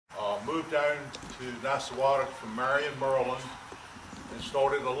moved down to Nassawadox from Marion, Maryland, and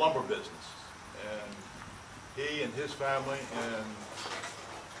started a lumber business. And he and his family and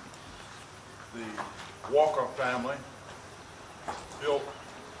the Walker family built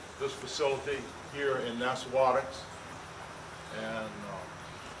this facility here in Nassawadox. And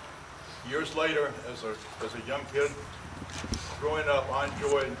years later, as a young kid growing up, I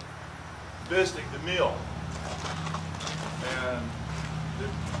enjoyed visiting the mill. And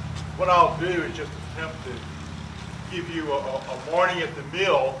what I'll do is just attempt to give you a morning at the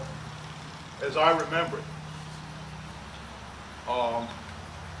mill as I remember it.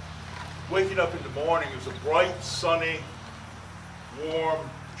 Waking up in the morning, it was a bright, sunny, warm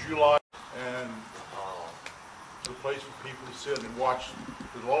July, and it was a place for people to sit and watch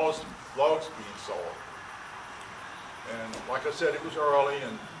the logs being sawed. And like I said, it was early,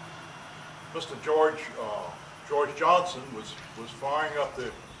 and Mr. George Johnson was firing up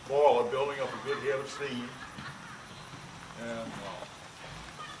the boiler, building up a good head of steam. And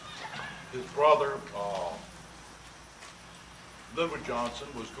his brother, Linwood Johnson,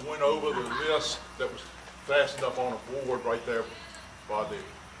 was going over the list that was fastened up on a board right there by the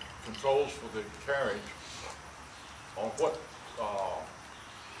controls for the carriage on what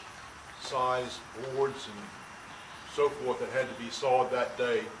size boards and so forth that had to be sawed that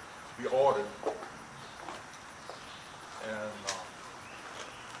day to be ordered. And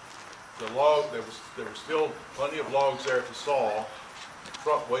the log, there was still plenty of logs there to saw, the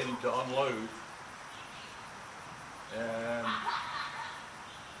truck waiting to unload, and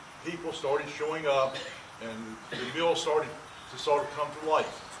people started showing up, and the mill started to sort of come to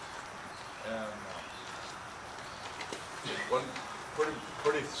life. And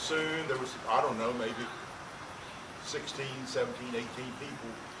pretty soon there was, I don't know, maybe 16, 17, 18 people.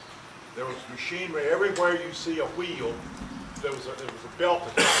 There was machinery everywhere. You see a wheel, there was a belt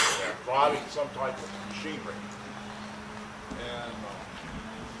attached to that, driving some type of machinery. And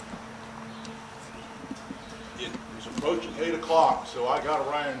it was approaching 8 o'clock, so I got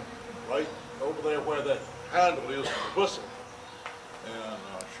around right over there where that handle is for the whistle. And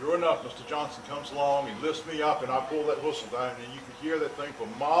sure enough, Mr. Johnson comes along and lifts me up, and I pull that whistle down, and you could hear that thing for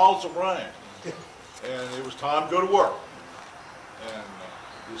miles around. And it was time to go to work. And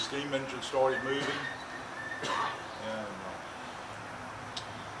the steam engine started moving, and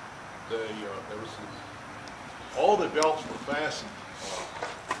all the belts were fastened,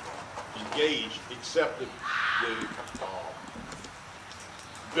 engaged, except the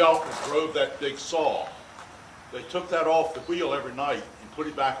belt that drove that big saw. They took that off the wheel every night and put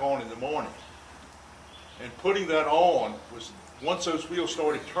it back on in the morning. And putting that on was, once those wheels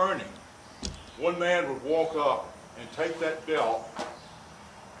started turning, one man would walk up and take that belt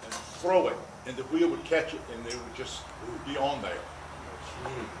and throw it, and the wheel would catch it, and they would just be on there.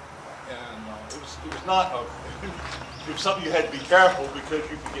 And it was not a, it was something you had to be careful because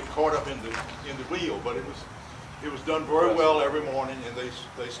you could get caught up in the wheel. But it was done very well every morning, and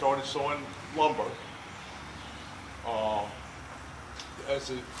they started sawing lumber. As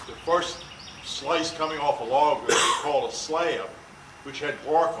the first slice coming off a log was called a slab, which had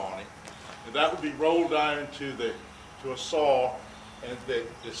bark on it, and that would be rolled down to a saw, and the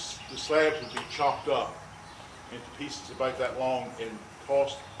slabs would be chopped up into pieces about that long and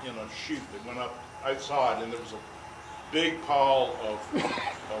tossed in a chute that went up outside, and there was a big pile of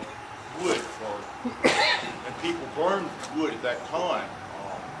wood and people burned wood at that time.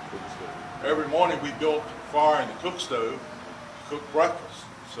 Every morning we built a fire in the cook stove to cook breakfast.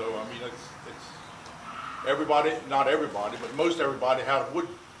 So I mean, it's everybody, not everybody, but most everybody had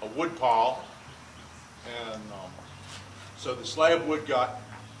a wood pile, and so the slab wood got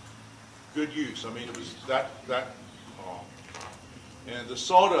good use. I mean, it was and the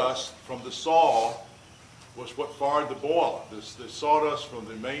sawdust from the saw was what fired the boiler. The sawdust from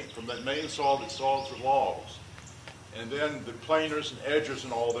that main saw that saws the logs, and then the planers and edgers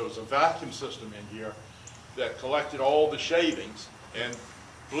and all. There was a vacuum system in here that collected all the shavings and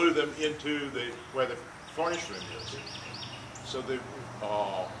blew them into where the furnace room is. So the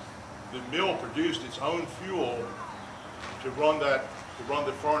mill produced its own fuel to run the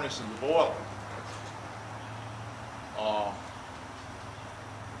furnace and the boiler.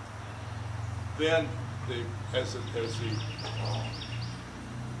 Then as the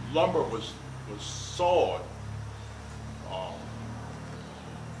lumber was sawed,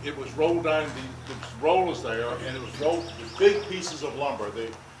 it was rolled down the rollers there, and it was rolled with big pieces of lumber.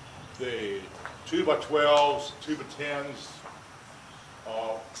 The 2x12s, 2x10s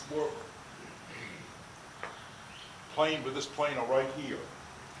were planed with this planer right here.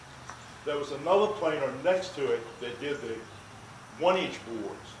 There was another planer next to it that did the 1-inch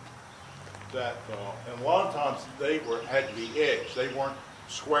boards. that, and a lot of times they had to be edged. They weren't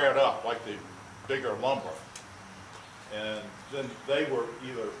squared up like the bigger lumber. And then they were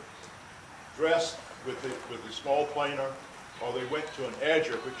either dressed with the small planer, or they went to an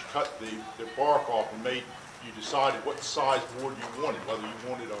edger which cut the bark off and made, you decided what size board you wanted, whether you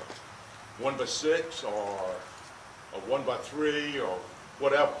wanted a 1x6 or a 1x3 or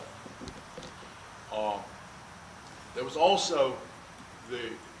whatever. There was also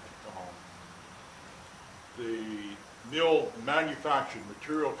the mill manufactured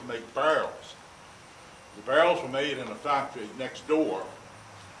material to make barrels. The barrels were made in a factory next door,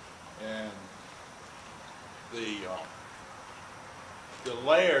 and the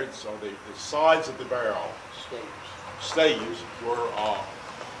lairds, or the sides of the barrel, staves were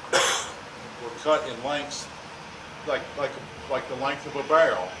cut in lengths like the length of a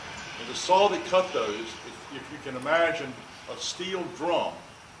barrel. And the saw that cut those, if you can imagine a steel drum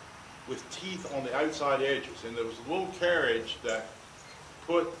with teeth on the outside edges, and there was a little carriage that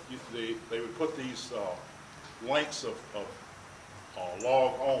they would put these lengths of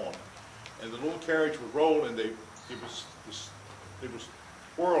log on, and the little carriage would roll, and it was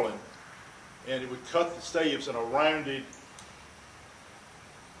whirling, and it would cut the staves in a rounded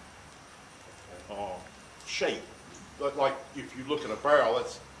shape. But like if you look at a barrel,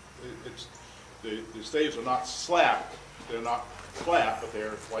 the staves are not slapped, they're not flat, but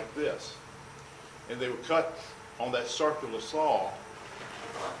they're like this. And they were cut on that circular saw,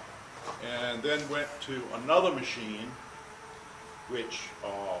 and then went to another machine which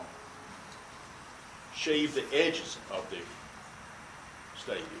shaved the edges of the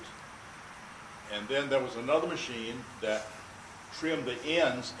staves. And then there was another machine that trimmed the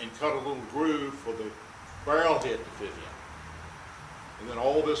ends and cut a little groove for the barrel head to fit in. And then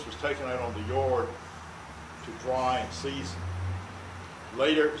all this was taken out on the yard to dry and season.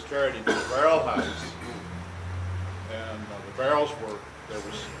 Later it was carried into the barrel house, and the barrels there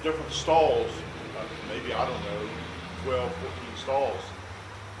was different stalls, maybe, I don't know, 12, 14 stalls,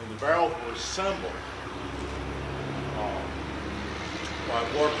 and the barrels were assembled by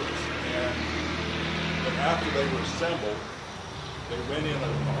workers. And then after they were assembled, they went in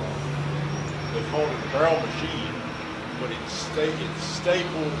they called it a barrel machine, but it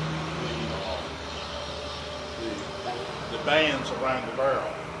stapled the bands around the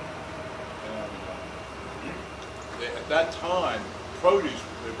barrel. And at that time, produce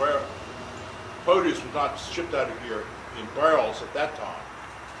was not shipped out of here in barrels at that time.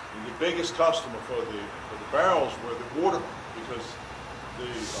 And the biggest customer for the barrels were the watermen, because the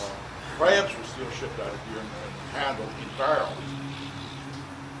crabs were still shipped out of here and handled in barrels.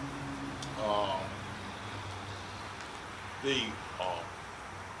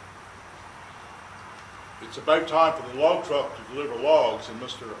 It's about time for the log truck to deliver logs, and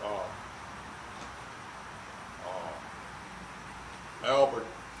Mr. Albert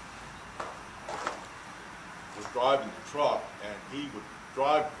was driving the truck, and he would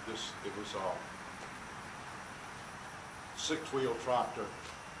drive this. It was a 6-wheel tractor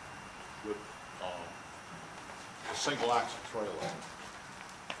with a single axle trailer,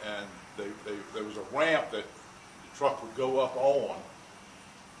 and there was a ramp that the truck would go up on,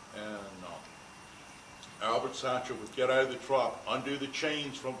 and Albert Satcher would get out of the truck, undo the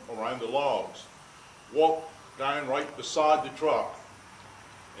chains from around the logs, walk down right beside the truck,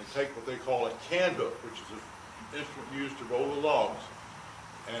 and take what they call a can hook, which is an instrument used to roll the logs,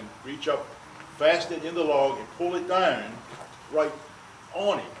 and reach up, fasten it in the log, and pull it down right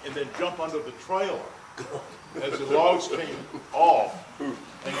on it, and then jump under the trailer as the logs came off, and you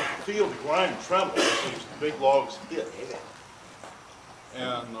could feel the ground tremble as these big logs hit.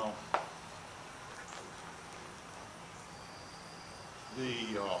 And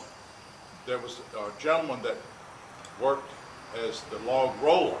there was a gentleman that worked as the log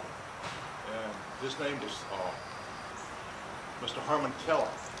roller, and his name was Mr. Herman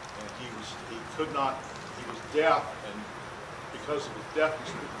Keller, and he was deaf, and because of his deafness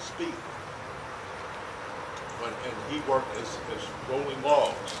he couldn't speak. And he worked as rolling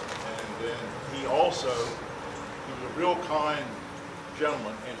logs, and then he was a real kind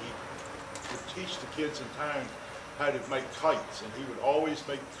gentleman, and he would teach the kids in town how to make kites, and he would always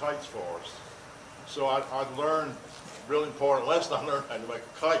make kites for us. So I learned a really important lesson. I learned how to make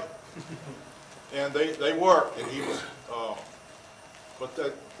a kite, and they worked, and he was. But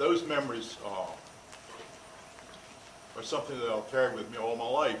those memories are something that I'll carry with me all my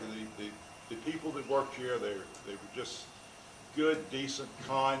life. And the people that worked here, they were just good, decent,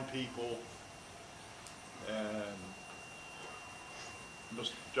 kind people, and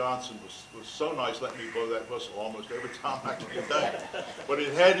Mr. Johnson was so nice letting me blow that whistle almost every time I could get done. But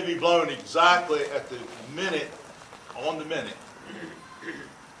it had to be blown exactly at the minute, on the minute.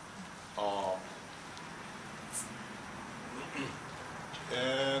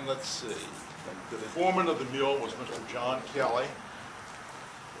 And let's see, the foreman of the mill was Mr. John Kelly,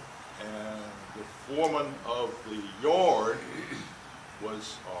 and the foreman of the yard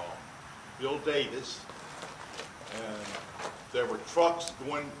was Bill Davis, and there were trucks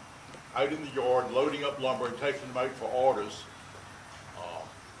going out in the yard, loading up lumber and taking them out for orders.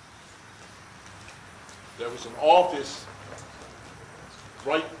 There was an office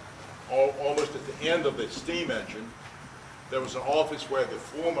right almost at the end of the steam engine. There was an office where the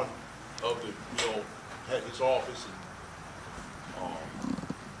foreman of the mill had his office. And,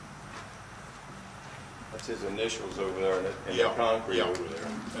 that's his initials over there in the concrete over there.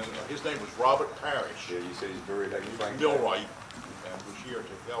 And his name was Robert Parrish. Yeah, you said he's buried at Frank. Millwright, and was here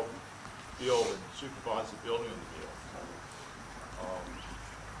to help build and supervise the building of the mill.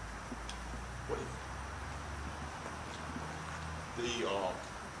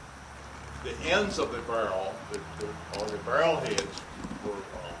 The ends of the barrel, or the barrel heads, were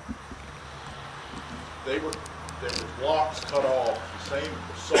there were blocks cut off the same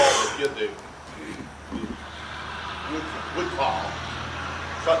saw that did the wood pile,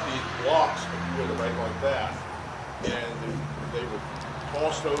 cut these blocks of wood right like that, and they were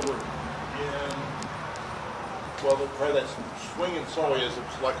tossed over in, well, the way that swinging saw is, it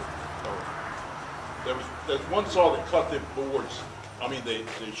was like there's one saw that cut the boards, I mean the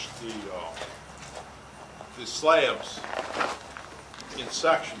slabs in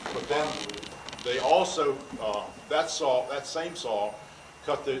sections, but then they also that same saw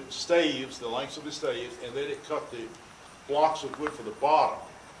cut the staves, the lengths of the staves, and then it cut the blocks of wood for the bottom.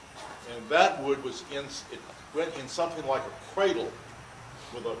 And that wood was it went in something like a cradle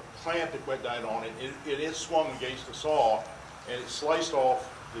with a clamp that went down on it. It is swung against the saw, and it sliced off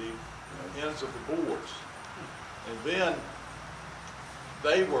the ends of the boards. And then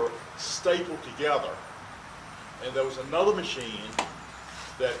they were stapled together. And there was another machine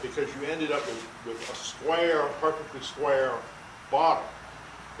that, because you ended up with a square, perfectly square bottom,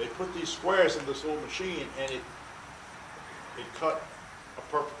 they put these squares in this little machine, and it cut a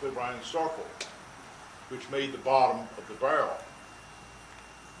perfectly round circle, which made the bottom of the barrel.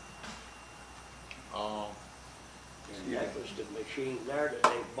 That was the machine there that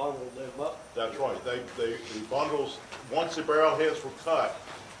they bundled them up. That's right. The bundles, once the barrel heads were cut,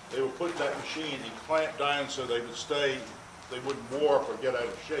 they would put that machine and clamp down so they would stay, they wouldn't warp or get out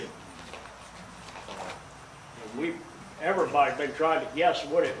of shape. Everybody's been trying to guess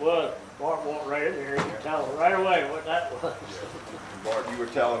what it was. Bart walked right in there and he could tell them right away what that was. And Bart, you were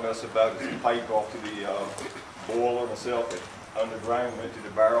telling us about the pipe off to the boiler itself that underground went to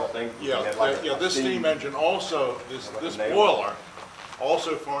the barrel thing. Yeah, this steam engine also, this boiler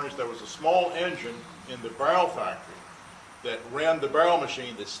also furnished, there was a small engine in the barrel factory that ran the barrel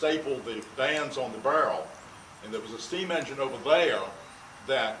machine that stapled the bands on the barrel. And there was a steam engine over there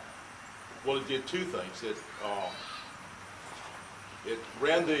that, well, it did two things. It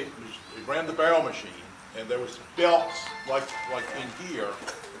ran the barrel machine, and there was belts like in here,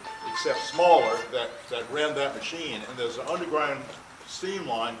 except smaller, that ran that machine. And there's an underground steam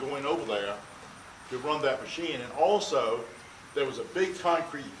line going over there to run that machine. And also, there was a big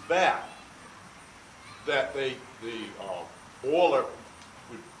concrete vat that the boiler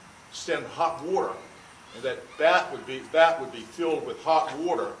would send hot water, and that vat would be filled with hot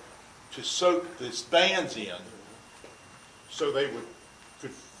water to soak the bands in, so they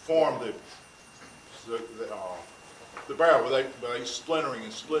could form the barrel without splintering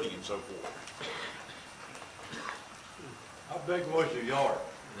and splitting and so forth. How big was your yard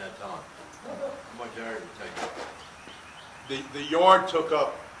in that time? How much area did it take up? The yard took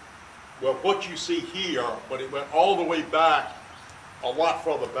up, well, what you see here, but it went all the way back, a lot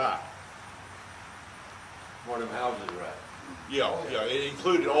further back. Where them houses are at? Yeah, it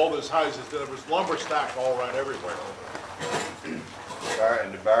included all those houses. There was lumber stacked all around everywhere.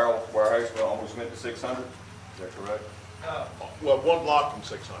 And the barrel warehouse almost went to 600, is that correct? Well, one block from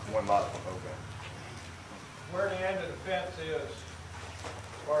 600. One lot, okay. Where the end of the fence is,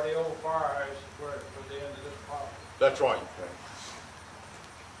 where the old firehouse is, where the end of this property. That's right. Okay.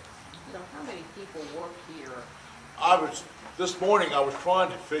 So how many people work here? This morning I was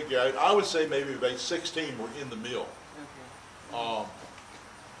trying to figure out, I would say maybe about 16 were in the mill. Okay.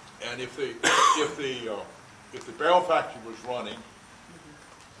 And if the barrel factory was running,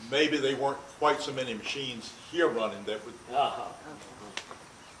 maybe they weren't quite so many machines here running that would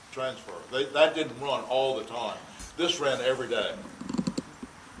transfer. That didn't run all the time. This ran every day.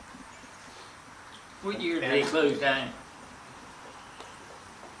 What year did they close down?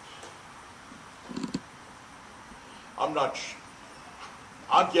 I'm not,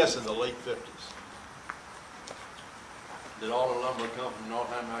 I'm guessing the late 50s. Did all the lumber come from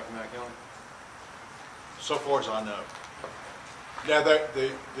Northampton, Accomack County? So far as I know. Now,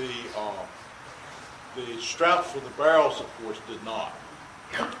 the straps for the barrels, of course, did not.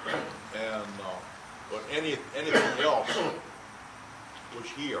 And, but anything else was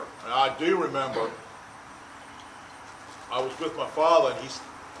here. And I do remember, I was with my father, and he's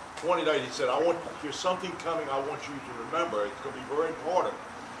 20 days, he said, there's something coming I want you to remember. It's going to be very important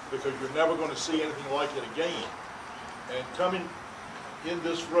because you're never going to see anything like it again. And coming in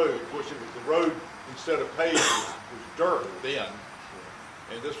this road, which it was the road, instead of paved, was dirt then,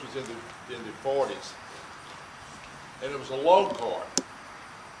 and this was in the 40s. And it was a log cart.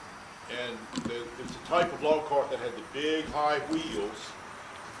 And it's a type of log cart that had the big high wheels,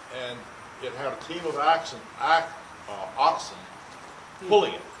 and it had a team of oxen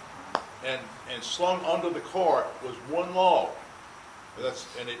pulling it. And slung under the cart was one log.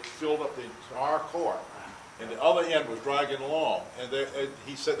 And it filled up the entire cart. And the other end was dragging along. And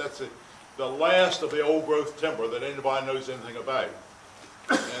he said that's the last of the old growth timber that anybody knows anything about.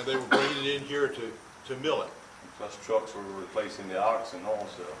 And they were bringing it in here to mill it. Plus trucks were replacing the oxen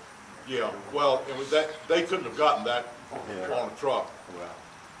also. Yeah, well, it was that they couldn't have gotten that on a truck.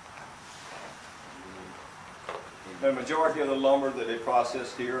 The majority of the lumber that they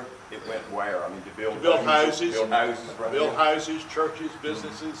processed here, it went where? I mean, to build houses, right build here. houses, churches,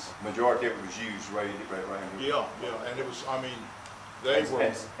 businesses. Majority of it was used right here. Yeah, and it was. I mean, they were.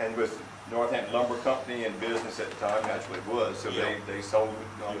 And with Northampton Lumber Company in business at the time, that's what it was. So they sold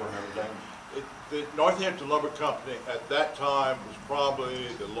lumber and everything. The Northampton Lumber Company at that time was probably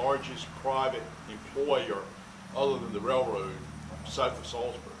the largest private employer, other than the railroad, south of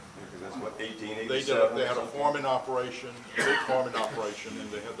Salisbury. Because that's what 1887. They had a farming operation, a big farming operation, and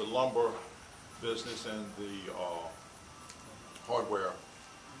they had the lumber business and the hardware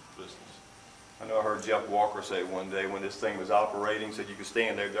business. I know I heard Jeff Walker say one day when this thing was operating, said you could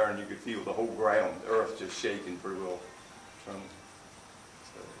stand there and you could feel the whole ground, the earth just shaking pretty well.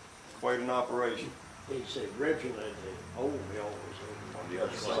 Quite an operation. He said originally the old mill was On the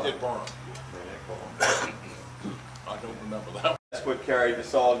other side. It burned. I don't remember that. That's what carried the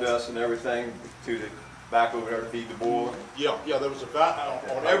sawdust and everything to the back over there to feed the boiler. Yeah, there was a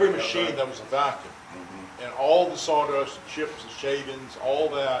vacuum. On every machine there was a vacuum. And all the sawdust, the chips, the shavings, all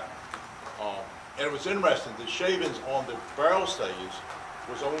that. And it was interesting, the shavings on the barrel stage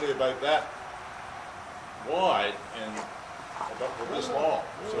was only about that wide and about this long.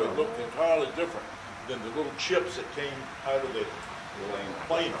 So it looked entirely different than the little chips that came out of the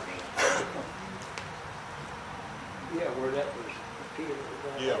planer. Yeah, where that was peeled.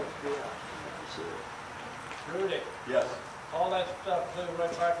 Yeah. Rudy, Yes. all that stuff flew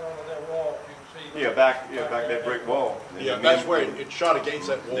right back onto that wall, you can see. Yeah, back that brick wall. And Yeah, the that's men- where it shot against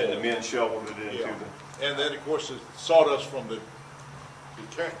that wall. Then the men shoveled it into Yeah. the. And then, of course, the sawdust from the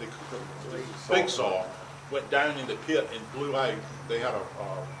big saw went down in the pit and blew out. They had a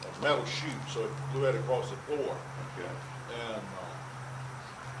metal chute, so it blew out across the floor. Okay. And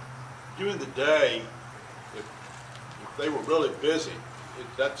during the day, if they were really busy,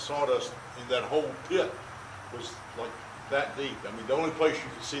 that sawdust in that whole pit was like that deep. I mean, the only place you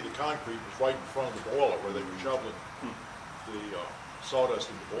could see the concrete was right in front of the boiler where they were shoveling the sawdust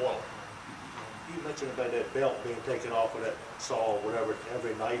in the boiler. You mentioned about that belt being taken off of that saw or whatever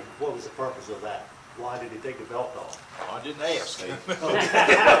every night. What was the purpose of that? Why did he take the belt off? I didn't ask. Safety,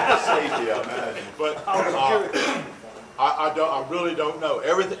 I imagine. But I really don't know.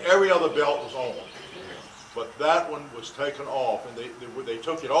 Every other belt was on, but that one was taken off, and they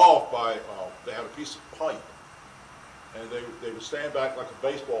took it off by they had a piece of pipe, and they would stand back like a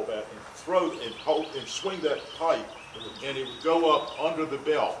baseball bat and throw and swing that pipe, and it would go up under the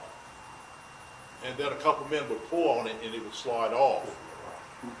belt, and then a couple men would pull on it, and it would slide off.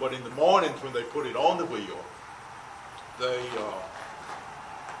 But in the mornings when they put it on the wheel,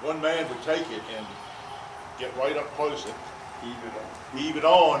 one man would take it and get right up close and heave it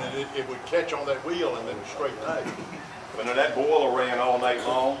on, and it would catch on that wheel and then straighten out. But now that boiler ran all night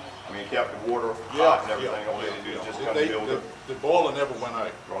long. I mean, it kept the water hot and everything. All they had to do is just come build it. The boiler never went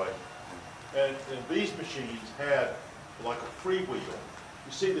out. Right. And these machines had like a free wheel.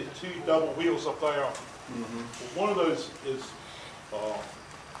 You see the two double wheels up there? Well, one of those is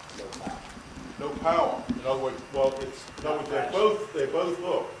no power. In other words, they're both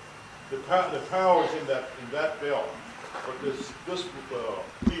hooked. The power is in that belt, but this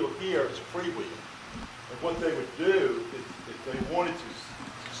wheel here is a free wheel. And what they would do if they wanted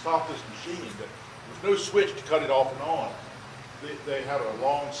to stop this machine that was no switch to cut it off and on. They had a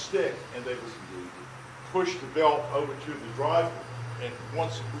long stick, and they would push the belt over to the drive wheel, and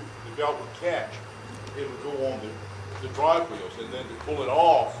once the belt would catch, it would go on the drive wheels, and then to pull it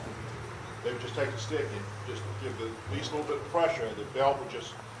off, they would just take the stick and just give the least little bit of pressure, and the belt would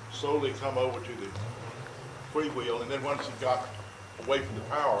just slowly come over to the freewheel, and then once it got away from the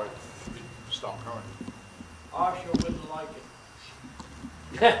power, it stopped turning. Osher wouldn't like it.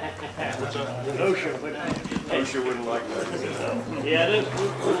 OSHA, but, OSHA wouldn't like that. yeah, this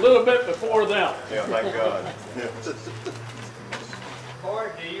was a little bit before them. Yeah, thank God.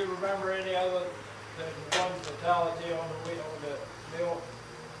 Bart, do you remember any other than one fatality on the mill?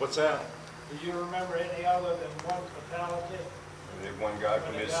 What's that? Do you remember any other than one fatality? And then one guy When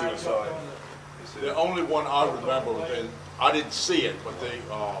committed the guy jumped suicide. on He said- The only one I remember was, and I didn't see it, but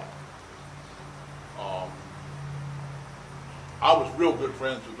I was real good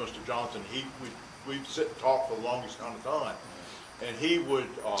friends with Mr. Johnson. We'd sit and talk for the longest amount of time, and he would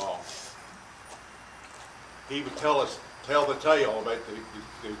tell the tale about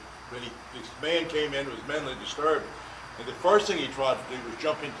when this man came in who was mentally disturbed, and the first thing he tried to do was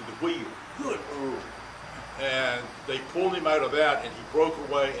jump into the wheel. Good. And they pulled him out of that, and he broke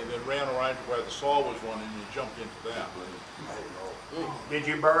away and then ran around to where the saw was running and jumped into that. Did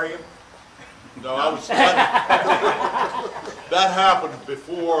you bury him? No, that happened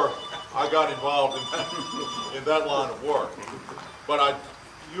before I got involved in that line of work. But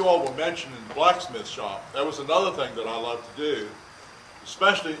you all were mentioning the blacksmith shop. That was another thing that I loved to do,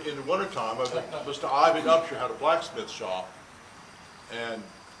 especially in the wintertime. Mr. Ivan Upshur had a blacksmith shop, and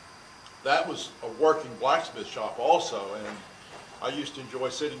that was a working blacksmith shop also. And I used to enjoy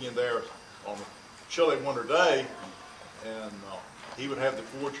sitting in there on a chilly winter day, and he would have the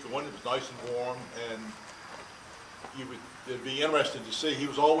forge going. It was nice and warm, and it'd be interesting to see. He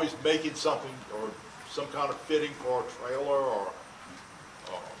was always making something or some kind of fitting for a trailer or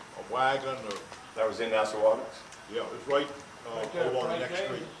a wagon. Or That was in Nassawadox? yeah, it was right there, over on the right next there.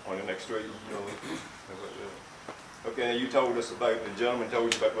 street. On the next street? Okay, now you told us about, the gentleman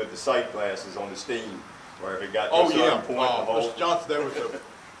told you about with the sight glasses on the steam, where if it got to Oh a certain yeah, point, the whole... Mr. Johnson,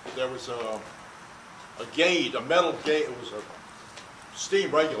 there was a gauge, a metal gauge. It was a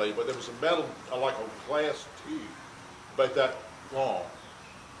steam regulated, but there was a metal, like a glass tube, about that long,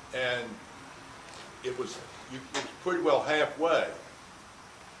 and it was pretty well halfway.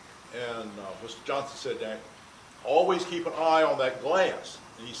 And Mr. Johnson said that always keep an eye on that glass.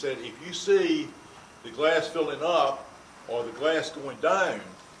 And he said if you see the glass filling up or the glass going down,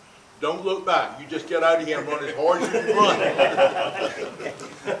 don't look back. You just get out of here and run as hard as you can run.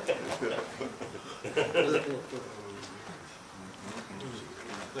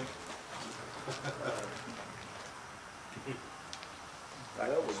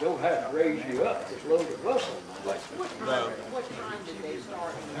 Well, we don't have to raise you up, just load of muscle. What time did they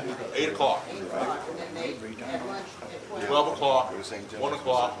start? 8 o'clock, 8 o'clock, and then they had lunch at 12? 12 o'clock, 1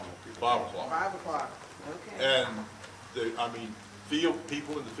 o'clock, 5 o'clock. 5 o'clock, okay. And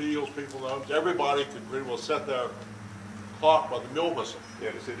people in the fields, people in the homes, everybody could pretty well set their clock by the mill whistle. Yeah,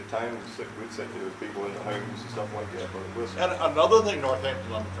 they said the time would set to people in the homes and stuff like that, but it was... And another thing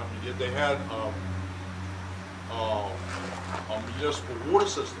Northampton Lumber Company did, they had a municipal water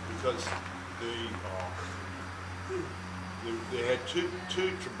system because they had two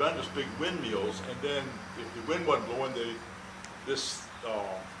tremendous big windmills, and then if the wind wasn't blowing, this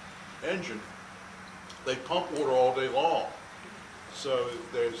engine, they pump water all day long. So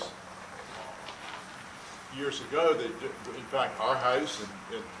there's years ago, in fact, our house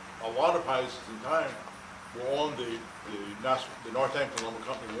and a lot of houses in town were on the Northampton Lumber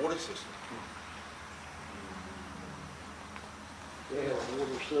Company water system. They had a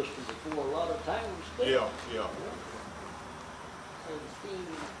water system before a lot of towns did. Yeah. So the steam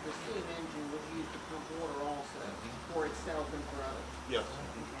engine was used to pump water also for itself and for others? Yes.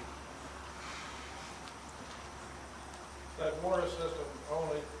 Okay. That water system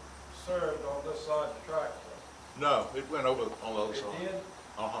only served on this side of the track, though. No, it went over on the other It side. did?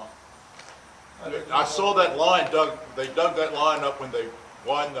 Uh-huh. didn't I know saw that line they dug that line up when they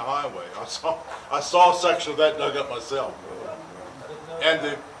widened the highway. I saw a section of that dug up myself. I didn't know And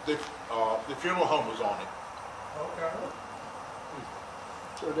that. the funeral home was on it. Okay.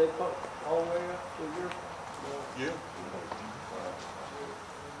 So they put all the way up to your, Yeah.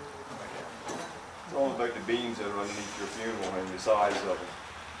 It's all about the beams that are underneath your funeral and the size of them.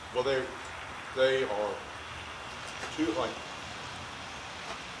 Well, they are two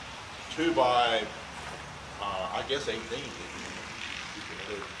by I guess 18.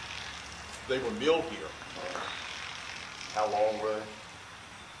 They were milled here. How long were they?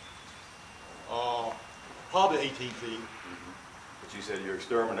 Probably 18 feet. But you said your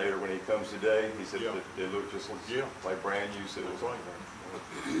exterminator, when he comes today, he said Yeah. that they look just Yeah. like brand new. So That's right.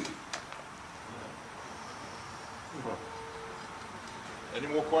 Any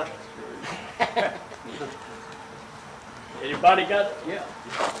more questions? Anybody got it? Yeah.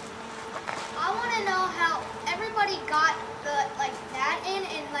 I want to know how everybody got the like that in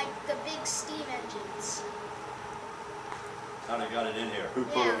and like the big steam engines. How they got it in here? who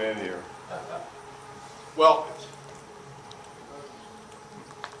put Yeah. them in here? Well,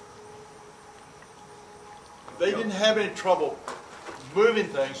 they didn't have any trouble moving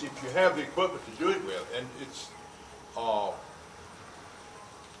things if you have the equipment to do it with, and it's, Did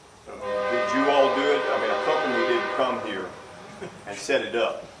you all do it? I mean, a company did come here and set it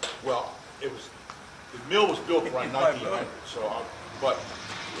up. well, it was, the mill was built around 1900, so, but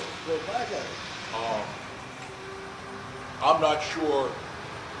I'm not sure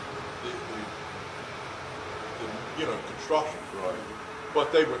the construction. Right.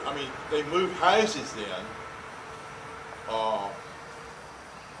 But they were, I mean, they moved houses then,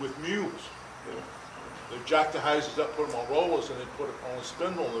 with mules. They jacked the houses up, put them on rollers, and then put it on a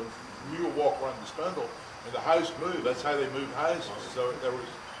spindle, and the mule walked around the spindle, and the house moved. That's how they moved houses. So there was,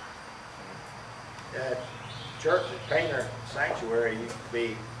 Church at Painter Sanctuary used to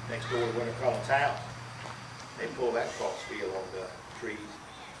be next door to Winter Collins' house. They pulled that cross field on the trees,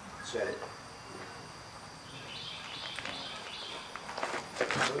 set it.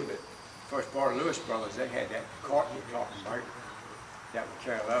 Move it. First part of Lewis Brothers, they had that cart you're talking about, that was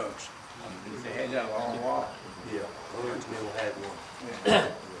Carol Oaks. They had that a long while. Yeah, Lawrence Mill had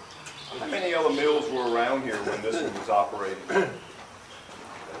one. How many other mills were around here when this one was operating?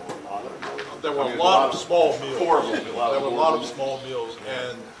 there were a lot of small mills. Horrible. There were a lot of small mills,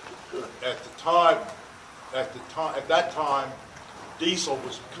 and at that time, diesel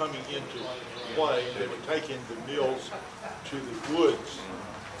was coming into play, and they were taking the mills to the woods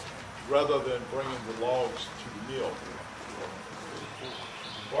rather than bringing the logs to the mill.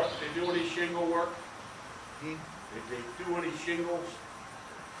 Bart, did they do any shingle work? Hmm? Did they do any shingles?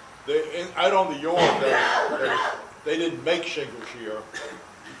 Out on the yard, they didn't make shingles here,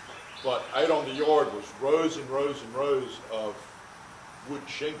 but out on the yard was rows and rows and rows of wood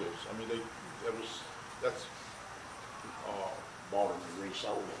shingles. I mean, Bought them and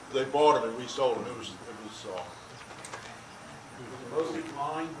resold them. they bought them and resold them. It was Mostly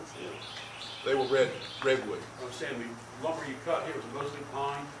pine? they were redwood. I was saying, the lumber you cut here was mostly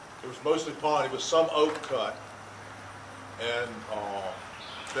pine? It was mostly pine. It was some oak cut, and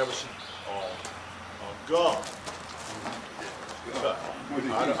there was some gum cut.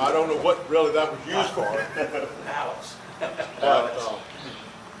 I don't know what really that was used for. Pallets. But,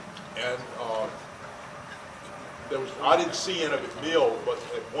 there was, I didn't see any of it milled, but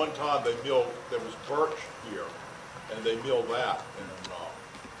at one time they milled, there was birch here, and they milled that. And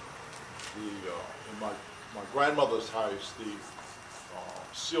in my grandmother's house, the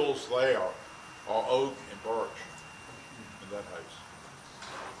sills there are oak and birch in that house.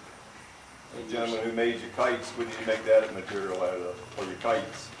 The gentleman who made your kites, what did you make that material out of, for your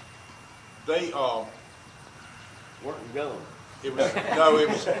kites? They, Working gum. it was, no, it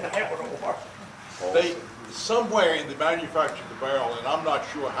was, they, somewhere in the manufacture of the barrel, and I'm not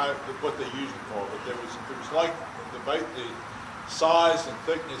sure what they used it for, but it was like the size and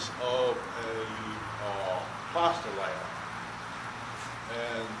thickness of a plaster layer,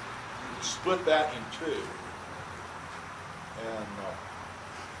 and you split that in two, and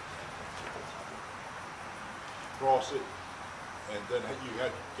cross it, and then you had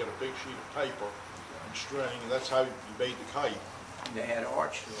to get a big sheet of paper and string, and that's how you made the kite. They had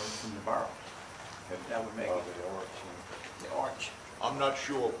arch to it from the barrel. That would make it the arch. I'm not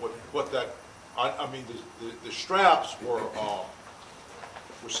sure what that, I mean, the straps were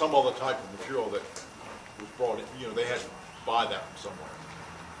some other type of material that was brought in, they had to buy that from somewhere.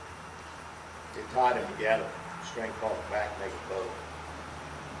 They tied them together, string caught the back, make a bow.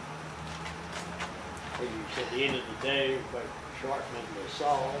 So you said at the end of the day, but sharpening the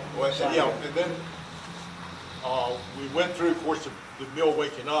saw. Well, and then we went through, of course, the mill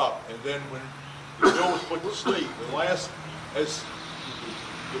waking up, and then when the mill was put to sleep, as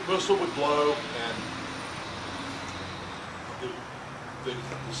the whistle would blow and the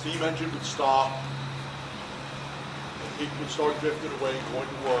steam engine would stop, and people would start drifting away, going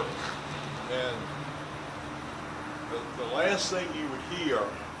to work, and the last thing you would hear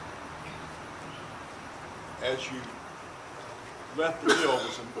as you left the mill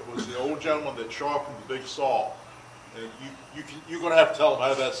was the old gentleman that sharpened the big saw. And you're going to have to tell them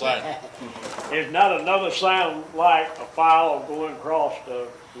how that sounded. There's not another sound like a file going across a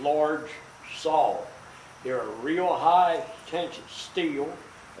large saw. They're a real high tension steel,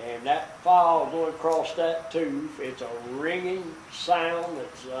 and that file going across that tooth, it's a ringing sound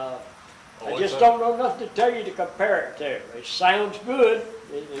that's, I just don't know nothing to tell you to compare it to. It sounds good.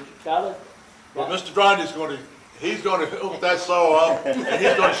 It's got a. Well, Mr. Drondy's he's gonna hook that saw up, and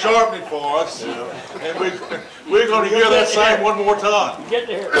he's gonna sharpen it for us, and we're gonna hear that sound one more time. Get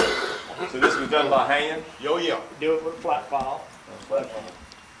to hear it. So this was done by hand? Yo, yeah. Do it with a flat file, Flat file.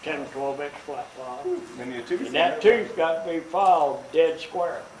 10 or 12 inch flat file. And your tooth? And that tooth got to be filed dead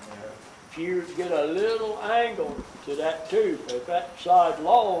square. If you get a little angle to that tooth, if that side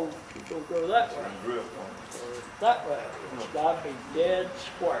long, it's gonna go that way. Drift Or that way. It's got to be dead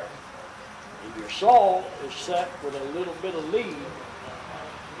square. And your saw is set with a little bit of lead,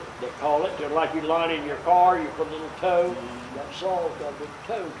 they call it, just like you line in your car, you put a little toe. That saw's got a big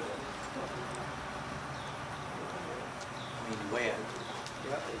toe to it. When?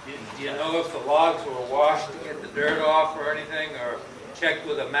 Do you know if the logs were washed to get the dirt off or anything, or checked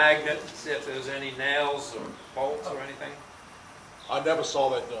with a magnet to see if there's any nails or bolts or anything? I never saw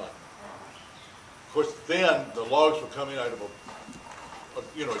that done. Of course, then the logs were coming out of a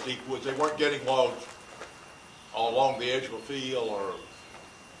deep woods. They weren't getting logs all along the edge of a field or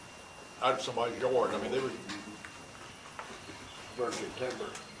out of somebody's yard. I mean, they were Virgin timber.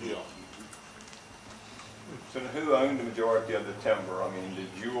 Yeah. So who owned the majority of the timber? I mean, did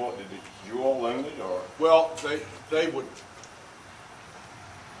you all own it, or? Well, they would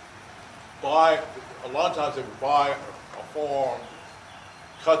buy, a lot of times they would buy a farm,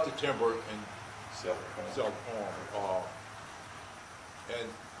 cut the timber, and Sell sell the farm. And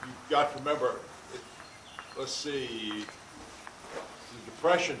you've got to remember, let's see, the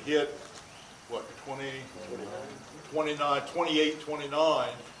Depression hit, what, 28, 29,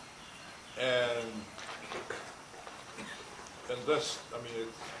 and this, I mean,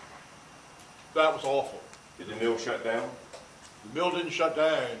 that was awful. Did the mill shut down? The mill didn't shut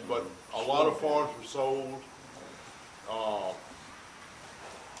down, but a lot of farms were sold.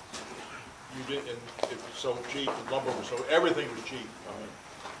 You didn't, and it was so cheap, the lumber was so, everything was cheap. I mean,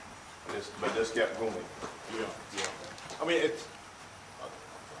 But this kept going. yeah, yeah. I mean, it's,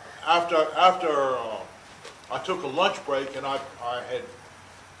 after I took a lunch break and I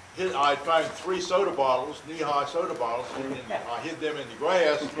found 3 soda bottles, knee-high soda bottles, and I hid them in the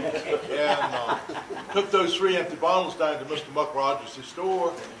grass, and took those 3 empty bottles down to Mr. Muck Rogers'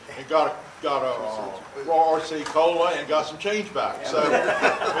 store and got a raw RC cola and got some change back. So, I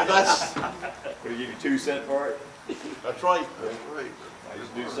mean, that's... Will he give you 2 cents for it? That's right. I used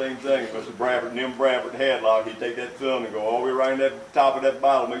to do the same thing. Mr. Bradford, Nim Bradford headlock, he'd take that film and go all the way around that top of that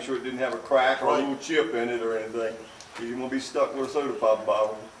bottle, make sure it didn't have a crack or a little chip in it or anything. You didn't want to be stuck with a soda pop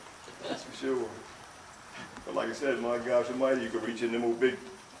bottle. That's for sure. But like I said, my gosh almighty, you could reach in them old big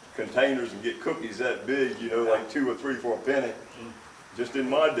containers and get cookies that big, you know, like 2 or 3 for a penny. Just in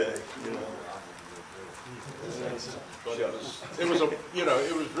my day, you know. But it was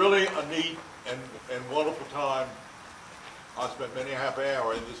it was really a neat and wonderful time. I spent many a half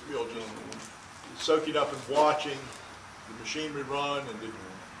hour in this field just soaking up and watching the machinery run and the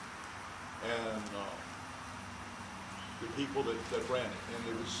people that ran it. And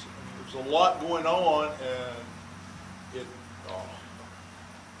there was a lot going on, and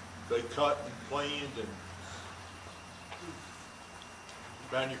they cut and planed and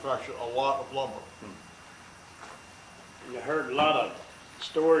manufactured a lot of lumber. You heard a lot of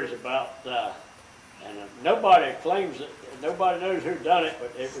stories about, and nobody claims it, nobody knows who done it,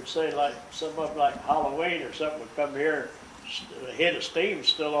 but it would say like some of them, like Halloween or something, would come here, the head of steam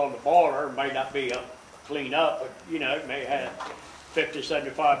still on the boiler, it may not be clean up, but you know, it may have 50,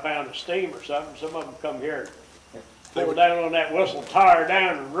 75 pounds of steam or something. Some of them come here, pull down on that whistle, tire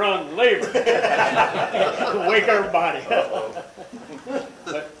down and run the lever. Wake everybody up.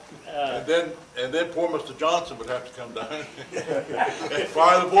 But, and then poor Mr. Johnson would have to come down and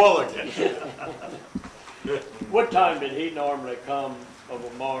fire the boiler again. what time did he normally come of a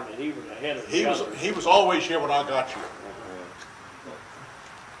morning? He was ahead of the others. He was always here when I got here.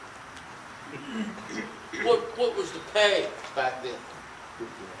 What was the pay back then?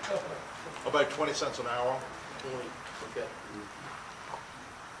 About 20 cents an hour. Okay.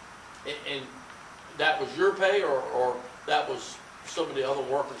 And that was your pay, or that was some of the other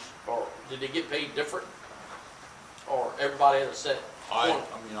workers, or did they get paid different? Or everybody had a set?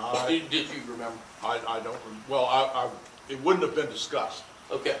 Did you remember? I don't, well, it wouldn't have been discussed.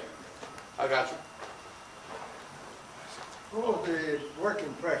 Okay, I got you. What was the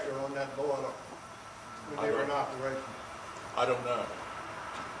working pressure on that boiler when they were in operation? I don't know.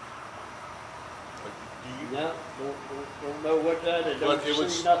 No, don't know what that is, But don't it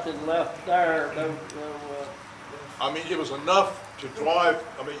was- see nothing left there, no, I mean, it was enough to drive,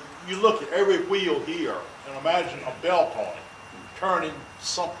 I mean, you look at every wheel here and imagine a belt on it, turning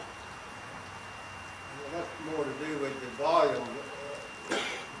something. Well, that's more to do with the volume, as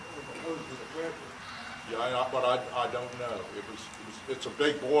opposed to the pressure. Yeah, but I don't know. It's a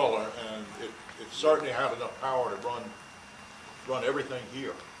big boiler, and it certainly had enough power to run everything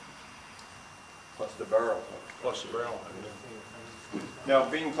here, Plus the barrel. plus the barrel. Now,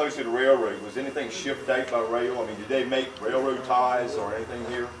 being close to the railroad, was anything shipped out by rail? I mean, did they make railroad ties or anything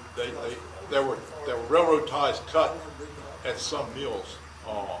here? There were railroad ties cut at some mills.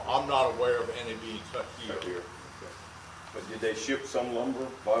 I'm not aware of any being cut here. But did they ship some lumber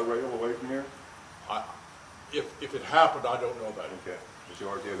by rail away from here? If it happened, I don't know about it. Okay.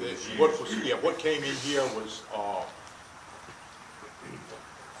 Majority of it is What came in here was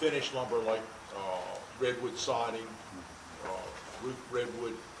finished lumber like redwood siding,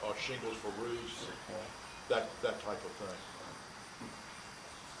 redwood shingles for roofs, that type of thing.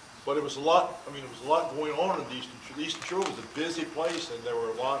 But it was a lot. I mean, it was a lot going on in the Eastern Shore. The Eastern Shore was a busy place, and there were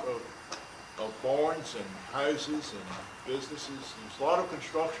a lot of barns and houses and businesses. There was a lot of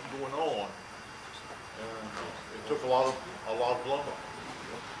construction going on, and it took a lot of lumber.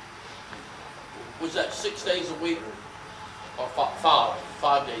 Was that 6 days a week or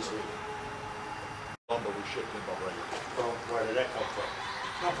 5 days a week? Lumber was shipped in by rail. where did that come from?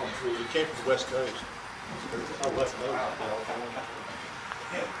 It came from the West Coast. Oh, West Coast.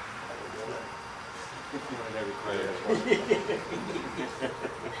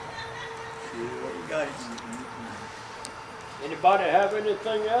 Anybody have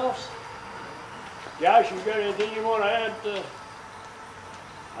anything else? Josh, you got anything you want to add?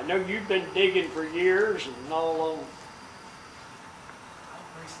 I know you've been digging for years and all along.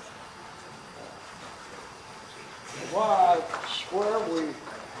 Why, swear we.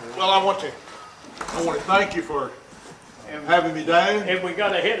 Well, I want to thank you for having me down. And we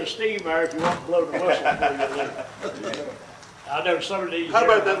got a head of steam there if you want to blow the whistle for you. I know some of these. How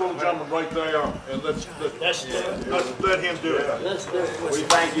about that little gentleman right there? And let's let him do it. Let's do it. We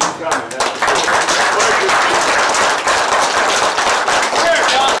thank you for coming.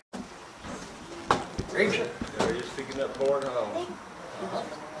 Ranger. Are you speaking up for it?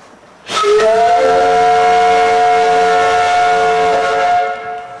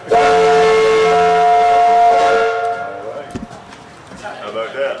 How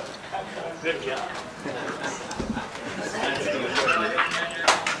about that? Good job.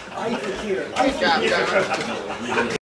 Ice is here.